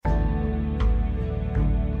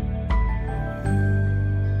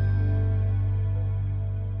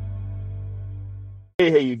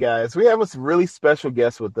Hey, you guys. We have a really special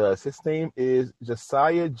guest with us. His name is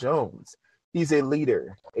Josiah Jones. He's a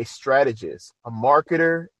leader, a strategist, a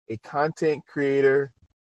marketer, a content creator,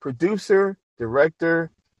 producer, director,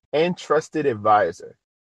 and trusted advisor.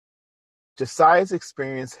 Josiah's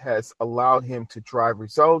experience has allowed him to drive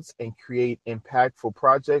results and create impactful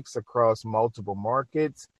projects across multiple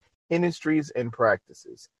markets, industries, and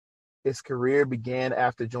practices. His career began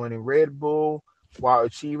after joining Red Bull while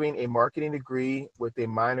achieving a marketing degree with a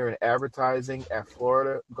minor in advertising at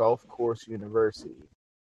Florida Gulf Course University.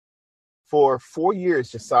 For 4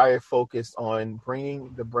 years, Josiah focused on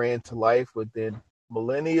bringing the brand to life within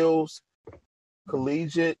millennials,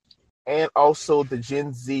 collegiate, and also the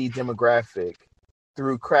Gen Z demographic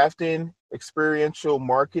through crafting experiential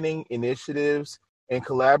marketing initiatives in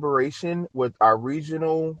collaboration with our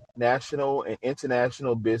regional, national, and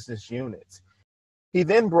international business units. He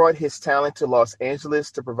then brought his talent to Los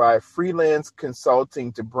Angeles to provide freelance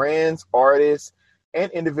consulting to brands, artists, and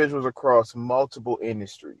individuals across multiple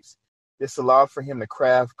industries. This allowed for him to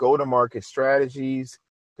craft go to market strategies,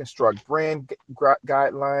 construct brand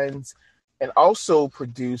guidelines, and also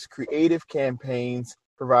produce creative campaigns,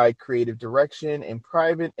 provide creative direction in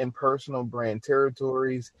private and personal brand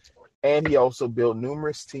territories. And he also built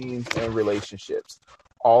numerous teams and relationships.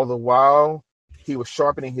 All the while, he was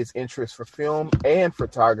sharpening his interest for film and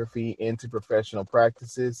photography into professional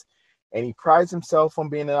practices, and he prides himself on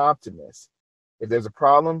being an optimist. If there's a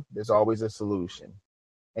problem, there's always a solution.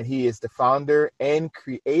 And he is the founder and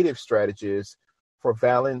creative strategist for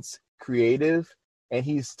Valence Creative, and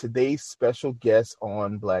he's today's special guest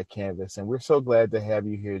on Black Canvas. And we're so glad to have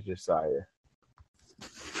you here, Josiah.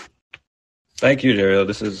 Thank you, Daryl.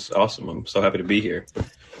 This is awesome. I'm so happy to be here.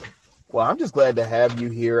 Well, I'm just glad to have you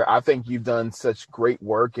here. I think you've done such great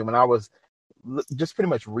work. And when I was just pretty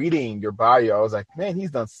much reading your bio, I was like, man,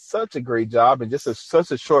 he's done such a great job in just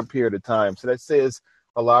such a short period of time. So that says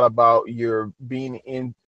a lot about your being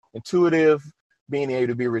intuitive, being able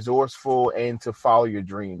to be resourceful, and to follow your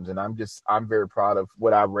dreams. And I'm very proud of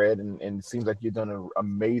what I read, and it seems like you've done an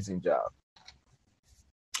amazing job.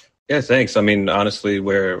 Yeah, thanks. I mean, honestly,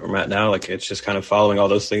 where I'm at now, like it's just kind of following all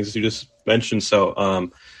those things you just mentioned.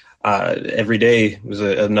 So every day was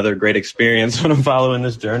another great experience when I'm following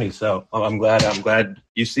this journey. So I'm glad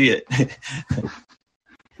you see it.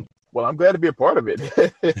 Well, I'm glad to be a part of it.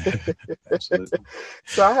 Absolutely.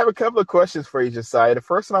 So I have a couple of questions for you, Josiah. The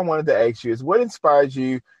first one I wanted to ask you is what inspired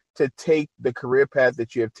you to take the career path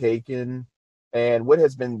that you have taken, and what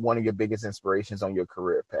has been one of your biggest inspirations on your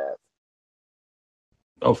career path?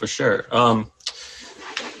 Oh, for sure.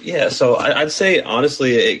 Yeah, so I'd say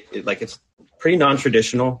honestly, it's pretty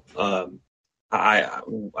non-traditional.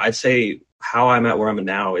 I'd say how I'm at where I'm at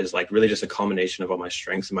now is like really just a culmination of all my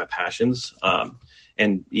strengths and my passions.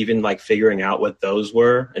 And even like figuring out what those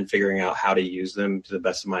were and figuring out how to use them to the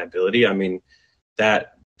best of my ability. I mean,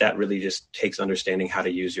 that really just takes understanding how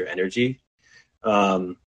to use your energy,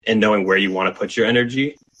 and knowing where you want to put your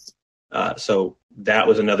energy. So that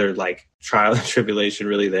was another like trial and tribulation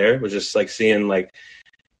really there, was just like seeing like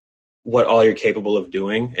what all you're capable of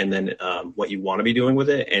doing, and then what you want to be doing with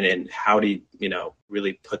it, and then how do you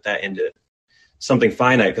really put that into something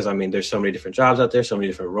finite. Because I mean, there's so many different jobs out there, so many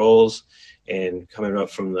different roles, and coming up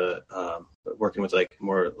from the working with like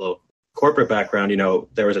more little corporate background,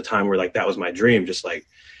 there was a time where like that was my dream, just like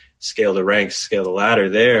scale the ranks, scale the ladder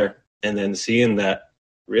there, and then seeing that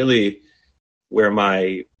really where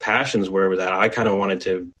my passions were that I kind of wanted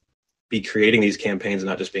to be creating these campaigns and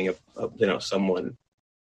not just being someone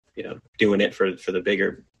doing it for the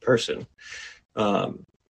bigger person.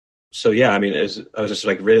 So yeah, I mean, I was just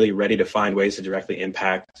like really ready to find ways to directly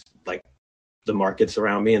impact like the markets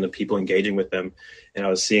around me and the people engaging with them. And I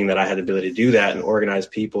was seeing that I had the ability to do that and organize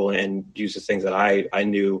people and use the things that I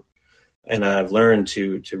knew and I've learned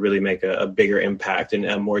to really make a bigger impact and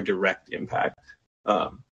a more direct impact.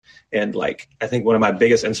 And like, I think one of my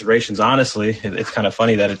biggest inspirations, honestly, it's kind of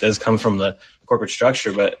funny that it does come from the corporate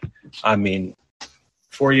structure, but I mean,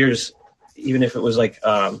 4 years, even if it was like,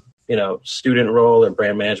 student role or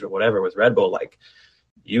brand management, whatever, with Red Bull, like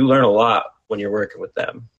you learn a lot when you're working with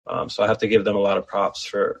them. So I have to give them a lot of props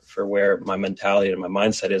for where my mentality and my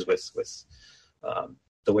mindset is with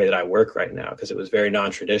the way that I work right now, because it was very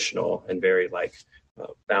non-traditional and very like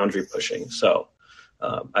boundary pushing. So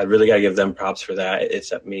I really got to give them props for that. It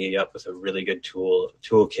set me up with a really good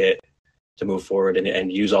toolkit to move forward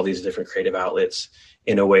and use all these different creative outlets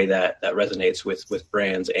in a way that resonates with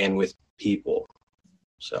brands and with people.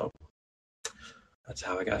 So that's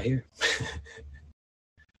how I got here.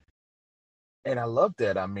 And I love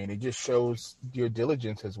that. I mean, it just shows your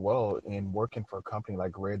diligence as well in working for a company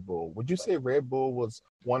like Red Bull. Would you say Red Bull was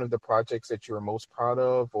one of the projects that you were most proud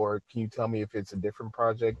of, or can you tell me if it's a different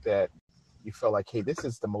project that you felt like, hey, this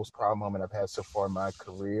is the most proud moment I've had so far in my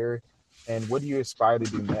career? And what do you aspire to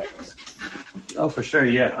do next? Oh, for sure,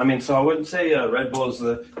 yeah. I mean, so I wouldn't say Red Bull is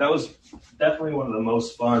that was definitely one of the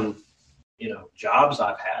most fun, jobs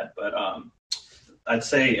I've had. But I'd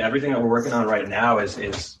say everything that we're working on right now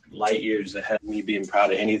is light years ahead of me being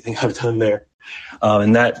proud of anything I've done there.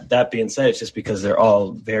 And that being said, it's just because they're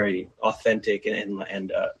all very authentic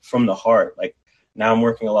and from the heart. Like now, I'm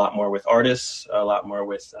working a lot more with artists, a lot more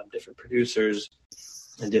with different producers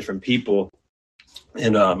and different people.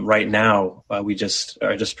 And right now, we just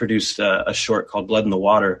produced a short called "Blood in the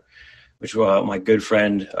Water," which my good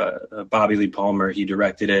friend Bobby Lee Palmer, he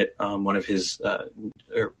directed it. One of his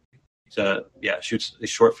shoots these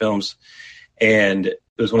short films, and it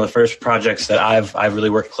was one of the first projects that I've really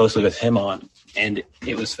worked closely with him on, and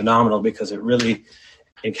it was phenomenal because it really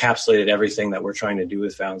encapsulated everything that we're trying to do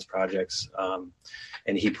with Fountains Projects.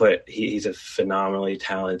 And he's a phenomenally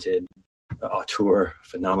talented auteur,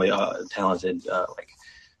 phenomenally talented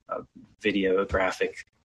videographic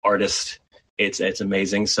artist. It's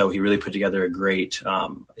amazing. So he really put together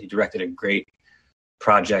he directed a great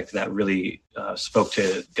project that really spoke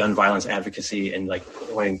to gun violence advocacy and like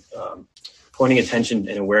pointing attention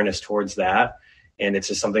and awareness towards that. And it's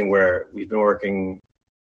just something where we've been working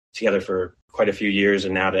together for quite a few years,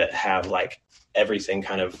 and now to have like everything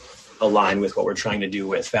kind of align with what we're trying to do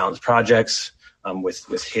with Fountains Projects,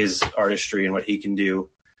 with his artistry and what he can do.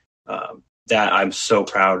 That I'm so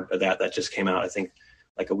proud of that just came out, I think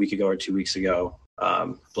like a week ago or 2 weeks ago.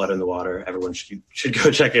 Blood in the Water. Everyone should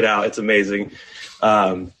go check it out. It's amazing.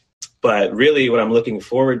 But really what I'm looking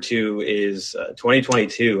forward to is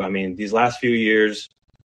 2022. I mean, these last few years,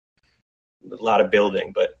 a lot of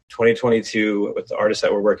building, but 2022 with the artists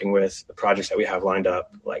that we're working with, the projects that we have lined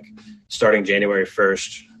up, like starting January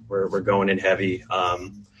 1st, we're going in heavy.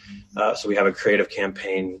 So we have a creative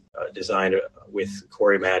campaign designed with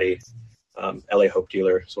Corey Maddie, LA Hope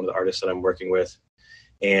Dealer is one of the artists that I'm working with.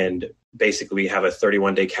 And basically we have a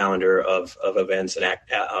 31-day calendar of events and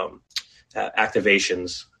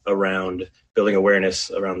activations around building awareness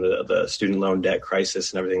around the student loan debt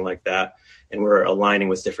crisis and everything like that. And we're aligning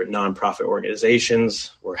with different nonprofit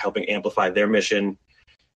organizations. We're helping amplify their mission.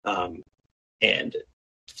 And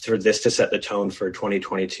for this to set the tone for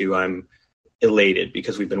 2022, I'm elated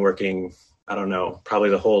because we've been working, I don't know, probably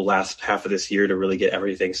the whole last half of this year to really get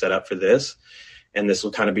everything set up for this. And this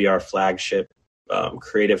will kind of be our flagship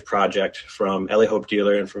creative project from LA Hope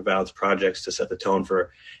Dealer and from Fountains Projects to set the tone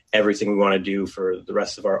for everything we want to do for the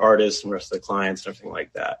rest of our artists and the rest of the clients and everything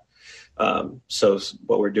like that. So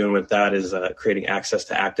what we're doing with that is creating access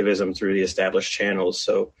to activism through the established channels.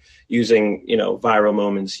 So using, viral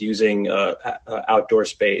moments, using outdoor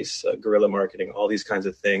space, guerrilla marketing, all these kinds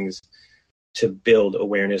of things to build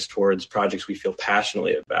awareness towards projects we feel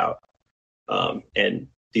passionately about. And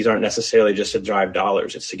these aren't necessarily just to drive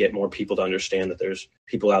dollars. It's to get more people to understand that there's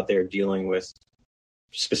people out there dealing with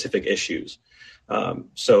specific issues.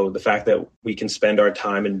 So the fact that we can spend our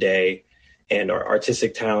time and day and our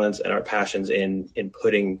artistic talents and our passions in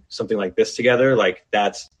putting something like this together, like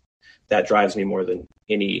that drives me more than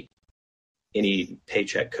any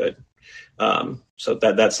paycheck could. So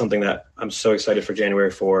that's something that I'm so excited for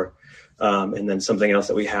January for. And then something else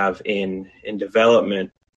that we have in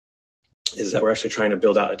development is that we're actually trying to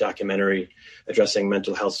build out a documentary addressing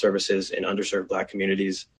mental health services in underserved Black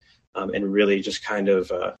communities, and really just kind of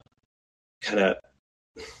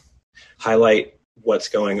highlight what's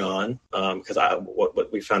going on. Because what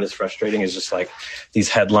we found is frustrating is just like these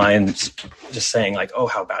headlines just saying like, oh,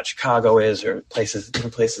 how bad Chicago is, or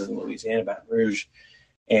different places in Louisiana, Baton Rouge.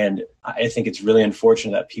 And I think it's really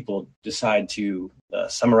unfortunate that people decide to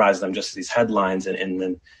summarize them just as these headlines, and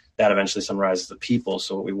then that eventually summarizes the people.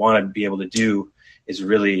 So what we want to be able to do is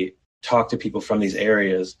really talk to people from these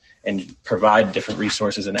areas and provide different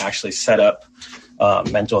resources and actually set up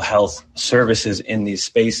mental health services in these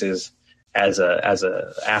spaces as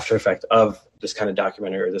a after effect of this kind of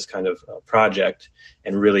documentary or this kind of project,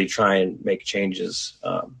 and really try and make changes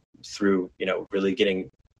through, really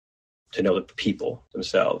getting to know the people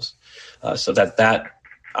themselves. So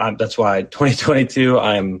that's why 2022,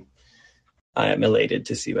 I am elated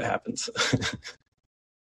to see what happens.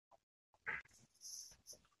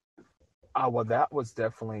 Well, that was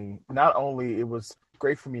definitely, not only it was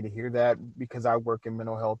great for me to hear that because I work in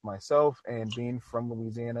mental health myself, and being from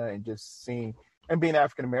Louisiana and just seeing and being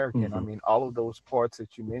African American, Mm-hmm. I mean, all of those parts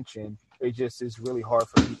that you mentioned, it just is really hard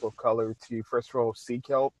for people of color to, first of all, seek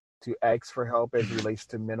help, to ask for help as it relates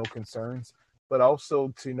to mental concerns, but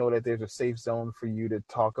also to know that there's a safe zone for you to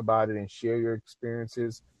talk about it and share your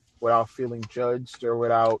experiences without feeling judged or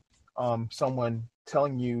without someone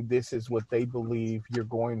telling you this is what they believe you're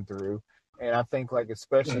going through. And I think, like,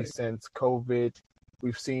 especially Right. since COVID,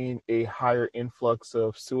 we've seen a higher influx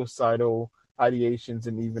of suicidal ideations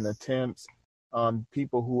and even attempts.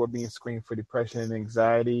 People who are being screened for depression and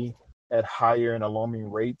anxiety at higher and alarming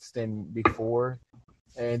rates than before.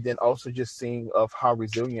 And then also just seeing of how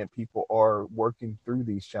resilient people are working through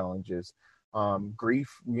these challenges. Grief,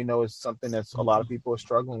 is something that's a lot of people are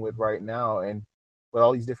struggling with right now. And with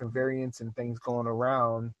all these different variants and things going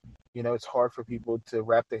around, it's hard for people to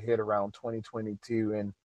wrap their head around 2022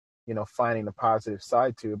 and, finding the positive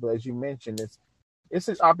side to it. But as you mentioned, it's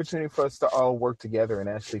an opportunity for us to all work together and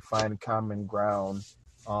actually find common ground,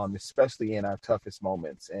 especially in our toughest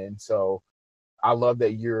moments. And so I love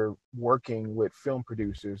that you're working with film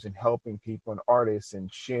producers and helping people and artists and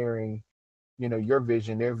sharing, your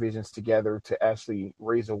vision, their visions together to actually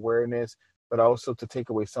raise awareness, but also to take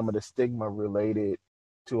away some of the stigma related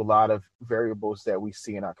to a lot of variables that we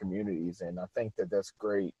see in our communities. And I think that that's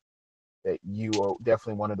great that you are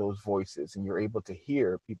definitely one of those voices and you're able to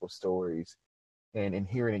hear people's stories. And in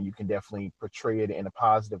hearing it, you can definitely portray it in a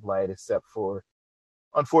positive light, except for,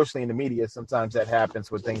 unfortunately, in the media, sometimes that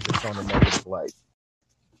happens with things that's shown in a negative light.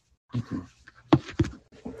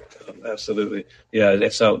 Absolutely. Yeah.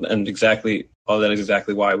 And exactly all that is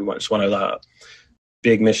exactly why just want to,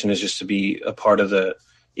 big mission is just to be a part of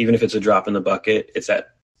even if it's a drop in the bucket, it's that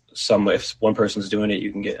if one person's doing it,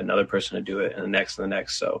 you can get another person to do it and the next and the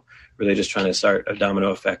next. So really just trying to start a domino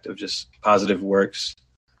effect of just positive works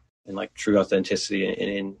and like true authenticity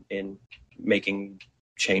in making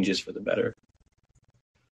changes for the better.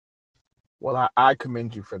 Well, I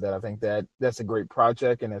commend you for that. I think that that's a great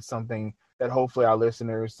project, and it's something that hopefully our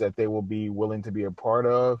listeners that they will be willing to be a part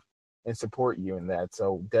of and support you in that.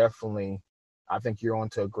 So definitely, I think you're on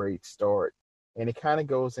to a great start. And it kind of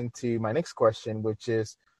goes into my next question, which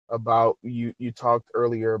is about you. You talked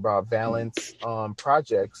earlier about Valence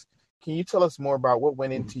projects. Can you tell us more about what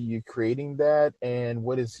went into you creating that, and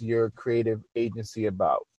what is your creative agency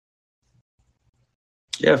about?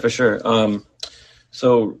 Yeah, for sure.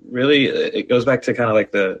 So really, it goes back to kind of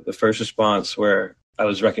like the first response where I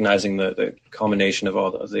was recognizing the culmination of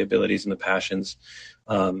all of the abilities and the passions,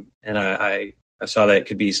 and I saw that it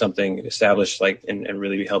could be something established, like and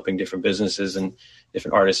really be helping different businesses and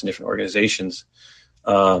different artists and different organizations.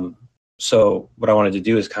 So what I wanted to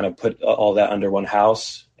do is kind of put all that under one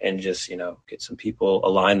house and just get some people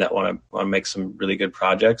aligned that want to make some really good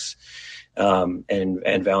projects.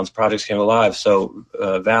 And Valence Projects came alive. So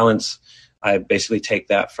Valence, I basically take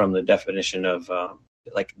that from the definition of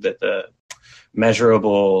like the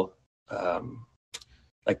measurable,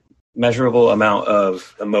 measurable amount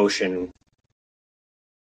of emotion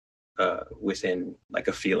within like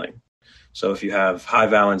a feeling. So if you have high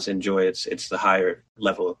valence in joy, it's the higher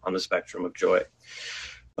level on the spectrum of joy.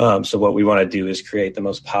 So what we want to do is create the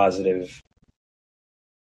most positive.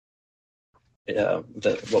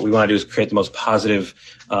 What we want to do is create the most positive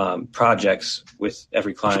projects with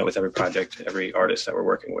every client, with every project, every artist that we're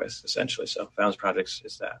working with, essentially. So Valence Projects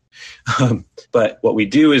is that. But what we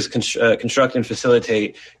do is construct and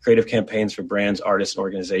facilitate creative campaigns for brands, artists, and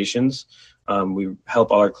organizations. We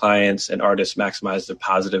help all our clients and artists maximize their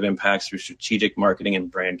positive impacts through strategic marketing and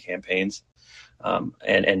brand campaigns.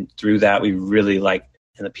 And through that, we really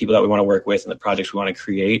and the people that we want to work with and the projects we want to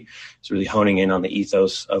create is really honing in on the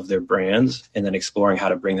ethos of their brands and then exploring how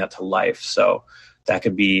to bring that to life. So that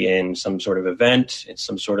could be in some sort of event, in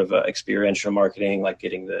some sort of experiential marketing, like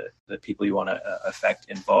getting the people you want to affect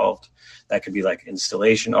involved. That could be like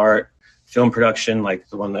installation art, film production, like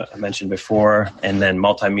the one that I mentioned before, and then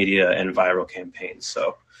multimedia and viral campaigns.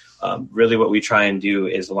 So really what we try and do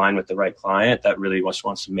is align with the right client that really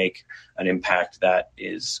wants to make an impact that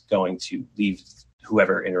is going to leave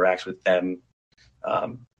whoever interacts with them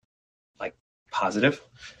like positive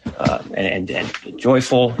and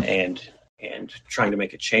joyful and trying to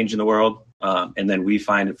make a change in the world. And then we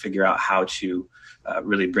figure out how to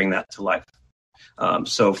really bring that to life.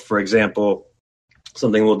 So for example,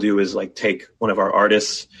 something we'll do is like take one of our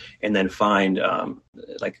artists and then find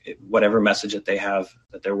like whatever message that they have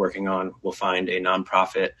that they're working on, we'll find a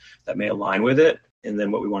nonprofit that may align with it. And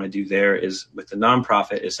then what we want to do there is with the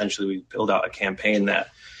nonprofit, essentially we build out a campaign that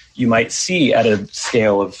you might see at a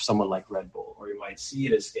scale of someone like Red Bull, or you might see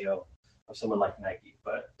at a scale of someone like Nike,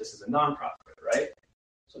 but this is a nonprofit, right?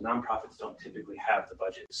 So nonprofits don't typically have the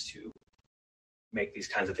budgets to make these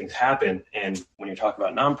kinds of things happen. And when you're talking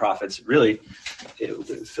about nonprofits, really,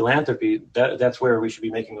 philanthropy, that's where we should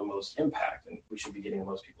be making the most impact, and we should be getting the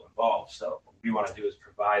most people involved. So what we want to do is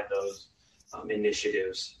provide those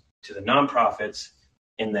initiatives to the nonprofits.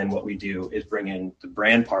 And then what we do is bring in the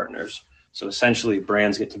brand partners. So essentially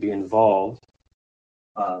brands get to be involved,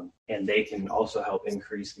 and they can also help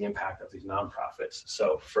increase the impact of these nonprofits.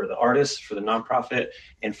 So for the artists, for the nonprofit,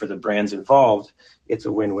 and for the brands involved, it's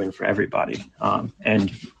a win-win for everybody.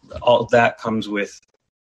 And all that comes with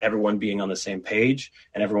everyone being on the same page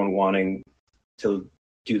and everyone wanting to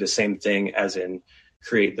do the same thing, as in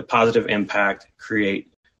create the positive impact,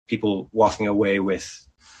 create people walking away with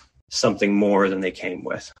something more than they came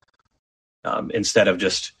with, instead of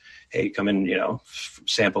just, hey, come in,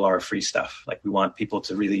 sample our free stuff. Like, we want people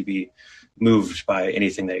to really be moved by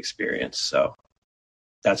anything they experience. So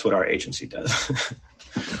that's what our agency does.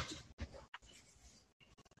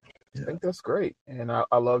 I think that's great. And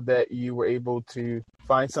I love that you were able to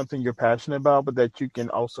find something you're passionate about, but that you can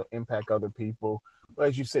also impact other people.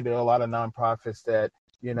 As you said, there are a lot of nonprofits that,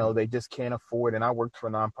 they just can't afford. And I worked for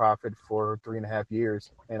a nonprofit for 3.5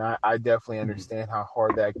 years. And I definitely understand how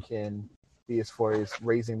hard that can be as far as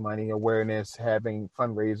raising money, awareness, having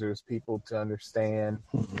fundraisers, people to understand,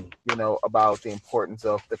 about the importance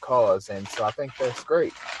of the cause. And so I think that's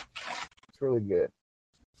great. It's really good.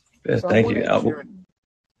 Yeah, so thank you.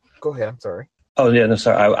 Go ahead. I'm sorry. Oh, yeah, no,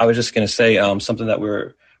 sorry. I was just going to say something that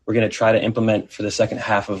we're going to try to implement for the second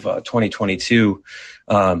half of 2022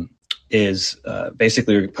 is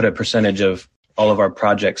basically we put a percentage of all of our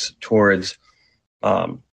projects towards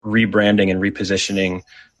rebranding and repositioning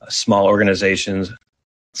small organizations,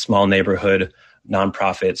 small neighborhood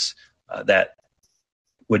nonprofits that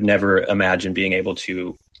would never imagine being able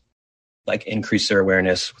to increase their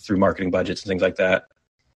awareness through marketing budgets and things like that.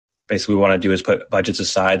 Basically, what we want to do is put budgets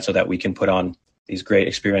aside so that we can put on these great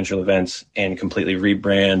experiential events and completely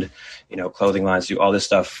rebrand, clothing lines, do all this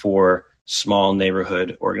stuff for small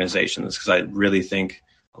neighborhood organizations. Because I really think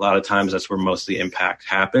a lot of times that's where most of the impact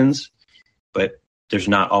happens, but there's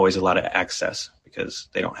not always a lot of access because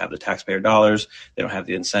they don't have the taxpayer dollars, they don't have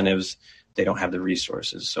the incentives, they don't have the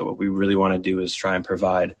resources. So what we really want to do is try and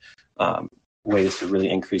provide ways to really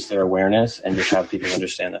increase their awareness and just have people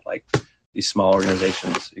understand that these small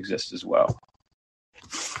organizations exist as well.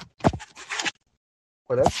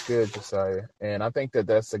 Well, that's good, Josiah. And I think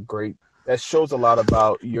that shows a lot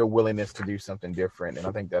about your willingness to do something different. And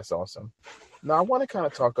I think that's awesome. Now, I want to kind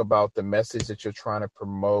of talk about the message that you're trying to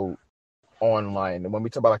promote online. And when we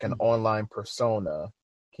talk about an online persona,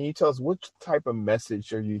 can you tell us which type of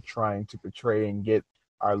message are you trying to portray and get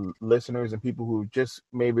our listeners and people who just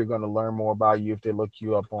maybe are going to learn more about you if they look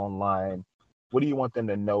you up online? What do you want them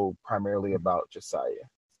to know primarily about Josiah?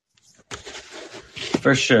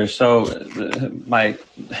 For sure. So my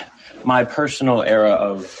personal era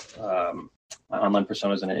of my online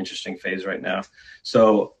persona is in an interesting phase right now.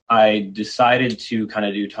 So I decided to kind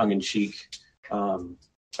of do tongue-in-cheek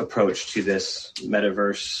approach to this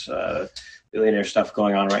metaverse billionaire stuff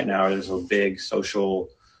going on right now. There's a big social,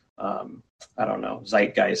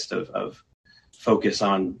 zeitgeist of focus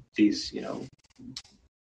on these,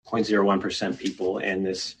 0.01% people in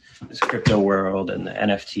this crypto world and the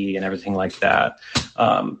NFT and everything like that.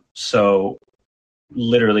 So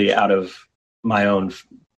literally out of my own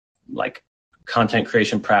content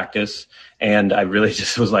creation practice, and I really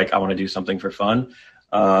just was I want to do something for fun.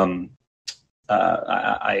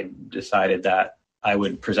 I decided that I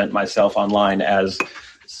would present myself online as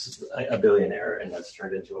a billionaire, and that's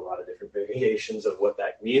turned into a lot of different variations of what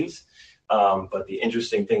that means. But the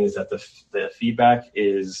interesting thing is that the feedback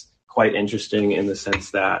is quite interesting in the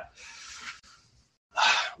sense that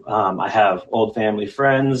I have old family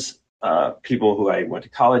friends, people who I went to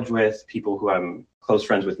college with, people who I'm close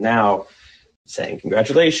friends with now, saying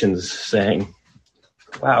congratulations, saying,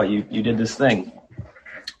 wow, you did this thing.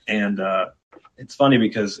 And it's funny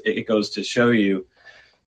because it goes to show you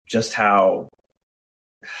just how,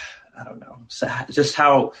 just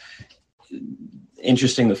how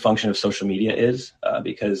interesting the function of social media is,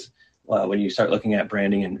 because when you start looking at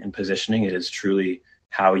branding and positioning, it is truly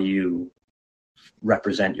how you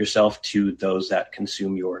represent yourself to those that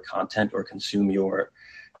consume your content or consume your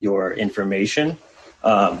information.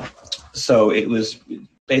 So it was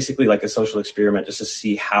basically like a social experiment just to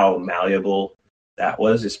see how malleable that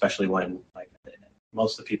was, especially when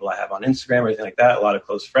most of the people I have on Instagram or anything like that, a lot of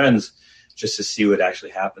close friends, just to see what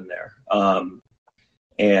actually happened there.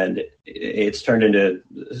 And it's turned into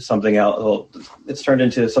something else. Well, it's turned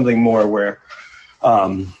into something more where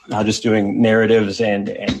now just doing narratives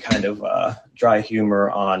and kind of dry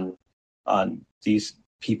humor on these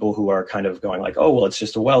people who are kind of going like, oh, well, it's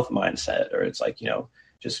just a wealth mindset, or it's like,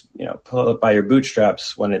 just, pull up by your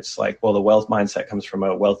bootstraps, when it's like, well, the wealth mindset comes from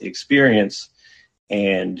a wealthy experience,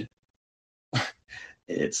 and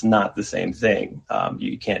it's not the same thing.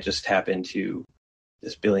 You can't just tap into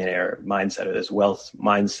this billionaire mindset or this wealth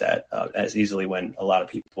mindset as easily, when a lot of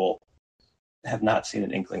people have not seen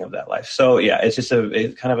an inkling of that life. So yeah, it's just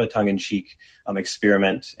it's kind of a tongue-in-cheek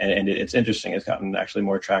experiment, and it's interesting. It's gotten actually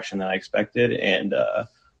more traction than I expected, and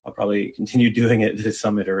I'll probably continue doing it to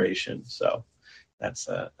some iteration. So that's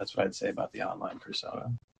what I'd say about the online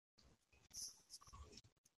persona.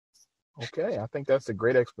 Okay, I think that's a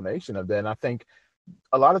great explanation of that. And I think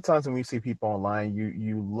a lot of times when we see people online,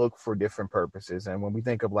 you look for different purposes. And when we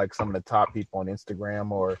think of like some of the top people on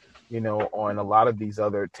Instagram, or on a lot of these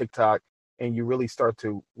other TikTok, and you really start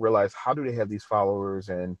to realize, how do they have these followers,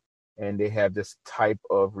 and they have this type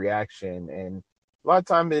of reaction. And a lot of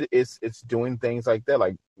time it's doing things like that.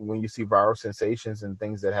 Like when you see viral sensations and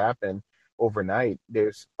things that happen overnight,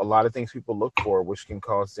 there's a lot of things people look for, which can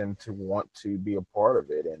cause them to want to be a part of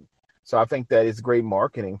it. And so I think that it's great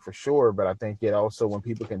marketing for sure, but I think it also, when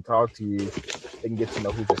people can talk to you, they can get to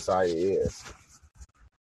know who Josiah is.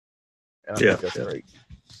 And I think that's great.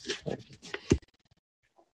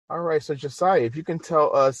 All right, so Josiah, if you can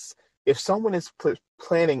tell us, if someone is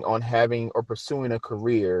planning on having or pursuing a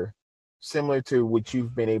career similar to what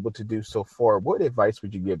you've been able to do so far, what advice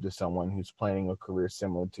would you give to someone who's planning a career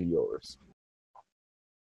similar to yours?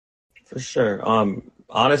 For sure.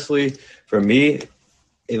 Honestly, for me,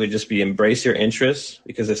 it would just be embrace your interests,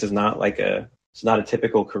 because this is not it's not a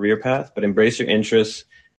typical career path, but embrace your interests.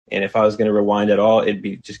 And if I was going to rewind at all, it'd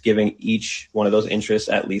be just giving each one of those interests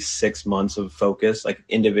at least 6 months of focus, like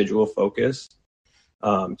individual focus,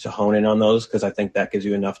 to hone in on those, because I think that gives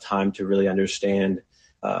you enough time to really understand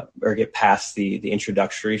or get past the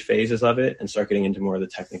introductory phases of it and start getting into more of the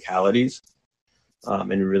technicalities,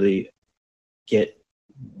 and really get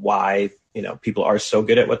why people are so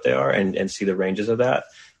good at what they are, and see the ranges of that.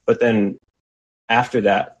 But then after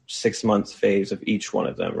that 6 month phase of each one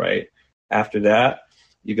of them, right after that,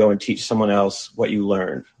 you go and teach someone else what you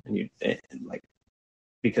learned,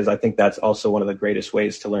 because I think that's also one of the greatest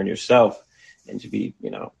ways to learn yourself and to be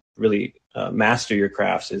really master your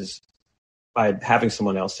crafts, is by having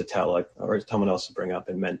someone else to tell, or someone else to bring up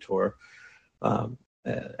and mentor. I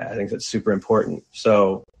think that's super important.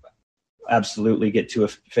 So absolutely get to a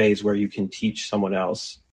phase where you can teach someone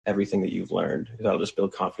else everything that you've learned. That'll just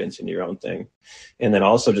build confidence in your own thing. And then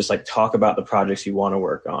also just talk about the projects you want to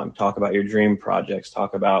work on, talk about your dream projects,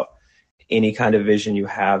 talk about any kind of vision you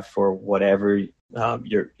have for whatever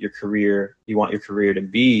your career, you want your career to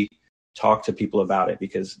be. Talk to people about it,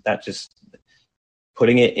 because that just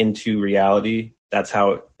putting it into reality, that's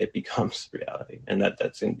how it becomes reality. And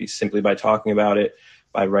that's going to be simply by talking about it,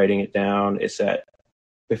 by writing it down. It's that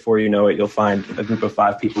before you know it, you'll find a group of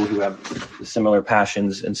 5 people who have similar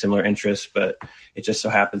passions and similar interests, but it just so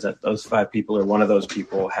happens that those 5 people, or one of those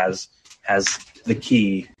people, has the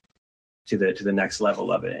key to the next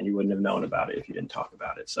level of it, and you wouldn't have known about it if you didn't talk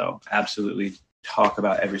about it. So absolutely talk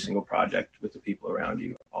about every single project with the people around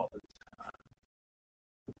you all the time.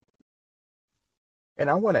 And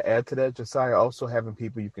I want to add to that, Josiah, also having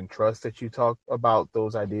people you can trust that you talk about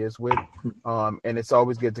those ideas with. And it's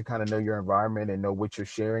always good to kind of know your environment and know what you're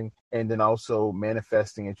sharing. And then also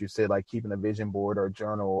manifesting, as you said, like keeping a vision board or a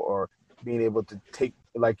journal, or being able to take,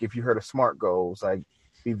 like if you heard of SMART goals, like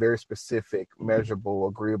be very specific, measurable,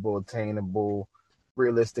 agreeable, attainable,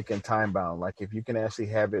 realistic, and time bound. Like if you can actually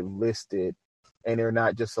have it listed, and they're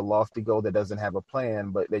not just a lofty goal that doesn't have a plan,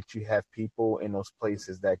 but that you have people in those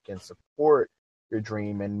places that can support your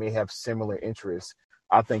dream and may have similar interests,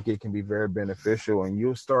 I think it can be very beneficial. And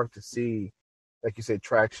you'll start to see, like you said,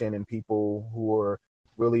 traction in people who are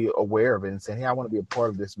really aware of it and saying, hey, I want to be a part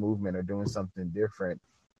of this movement or doing something different.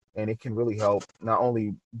 And it can really help not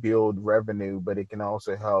only build revenue, but it can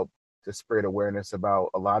also help to spread awareness about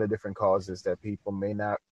a lot of different causes that people may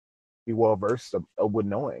not be well versed with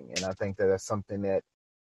knowing. And I think that that's something that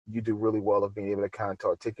you do really well, of being able to kind of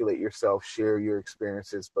articulate yourself, share your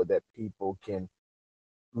experiences, but that people can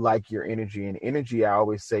like your energy. And energy, I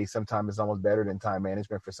always say, sometimes is almost better than time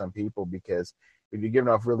management for some people, because if you're giving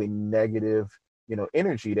off really negative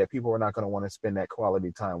energy, that people are not going to want to spend that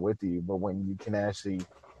quality time with you. But when you can actually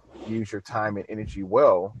use your time and energy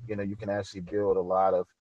well, you can actually build a lot of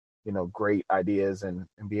great ideas, and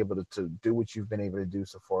be able to do what you've been able to do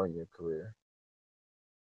so far in your career.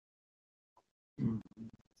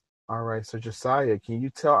 All right, so Josiah, can you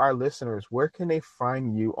tell our listeners, where can they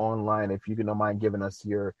find you online, if you don't mind giving us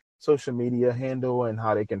your social media handle and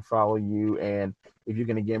how they can follow you, and if you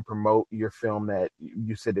can again promote your film that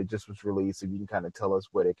you said it just was released, if you can kind of tell us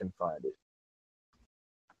where they can find it.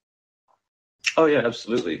 Oh yeah,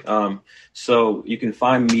 absolutely. So you can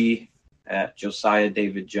find me at Josiah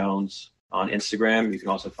David Jones on Instagram. You can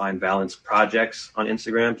also find Valence Projects on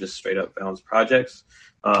Instagram, just straight up Valence Projects.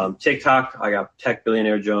 TikTok, I got Tech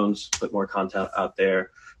Billionaire Jones, put more content out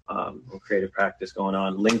there. Creative practice going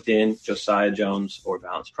on. LinkedIn, Josiah Jones or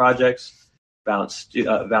Valence Projects.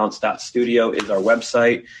 Valence.studio is our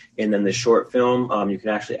website. And then the short film, you can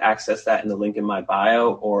actually access that in the link in my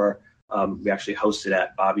bio, or we actually host it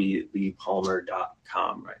at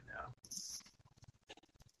BobbyLeePalmer.com right now.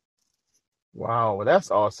 Wow, well,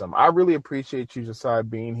 that's awesome. I really appreciate you, Josiah,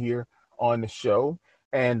 being here on the show.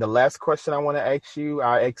 And the last question I want to ask you,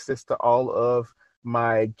 I ask this to all of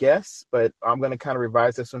my guests, but I'm going to kind of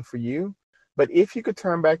revise this one for you. But if you could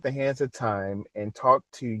turn back the hands of time and talk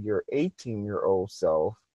to your 18-year-old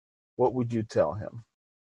self, what would you tell him?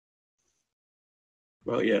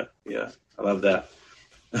 Well, yeah, I love that.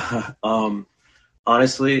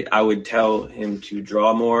 Honestly, I would tell him to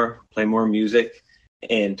draw more, play more music,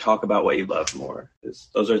 and talk about what you love more.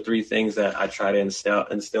 Those are three things that I try to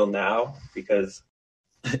instill now, because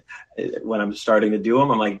when I'm starting to do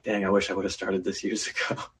them, I'm like, dang, I wish I would have started this years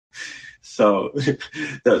ago. So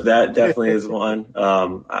that definitely is one.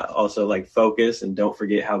 I also like focus and don't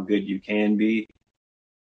forget how good you can be.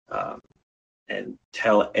 And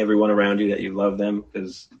tell everyone around you that you love them,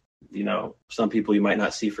 because, you know, some people you might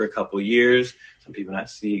not see for a couple of years, some people not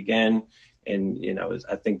see again. And, you know,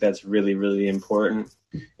 I think that's really, really important.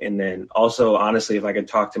 And then also, honestly, if I could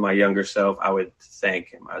talk to my younger self, I would thank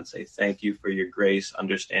him. I would say, thank you for your grace,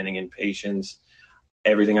 understanding, and patience.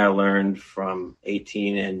 Everything I learned from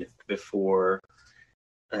 18 and before,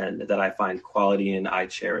 and that I find quality in, I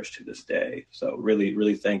cherish to this day. So really,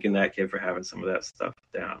 really thanking that kid for having some of that stuff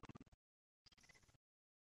down.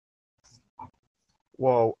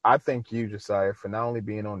 Well, I thank you, Josiah, for not only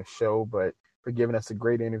being on the show, but for giving us a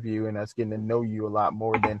great interview and us getting to know you a lot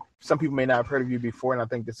more than some people may not have heard of you before. And I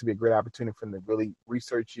think this would be a great opportunity for them to really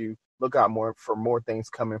research you, look out more for more things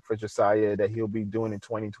coming for Josiah that he'll be doing in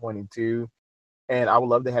 2022. And I would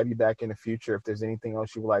love to have you back in the future. If there's anything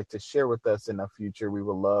else you would like to share with us in the future, we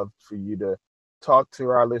would love for you to talk to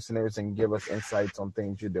our listeners and give us insights on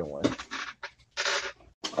things you're doing.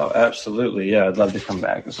 Oh, absolutely. Yeah, I'd love to come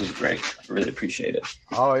back. This was great. I really appreciate it.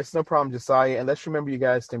 Oh, it's no problem, Josiah. And let's remember, you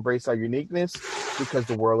guys, to embrace our uniqueness, because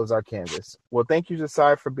the world is our canvas. Well, thank you,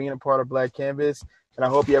 Josiah, for being a part of Black Canvas. And I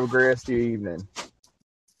hope you have a great rest of your evening.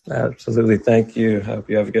 Absolutely. Thank you. I hope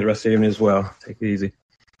you have a good rest of your evening as well. Take it easy.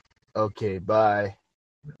 Okay, bye.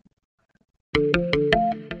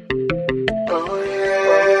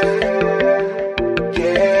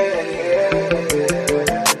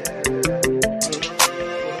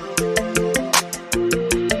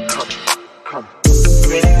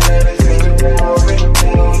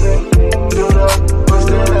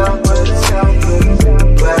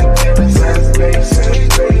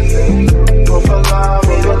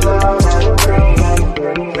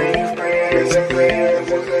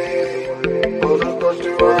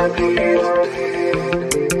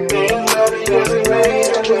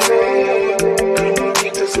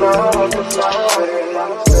 Fly.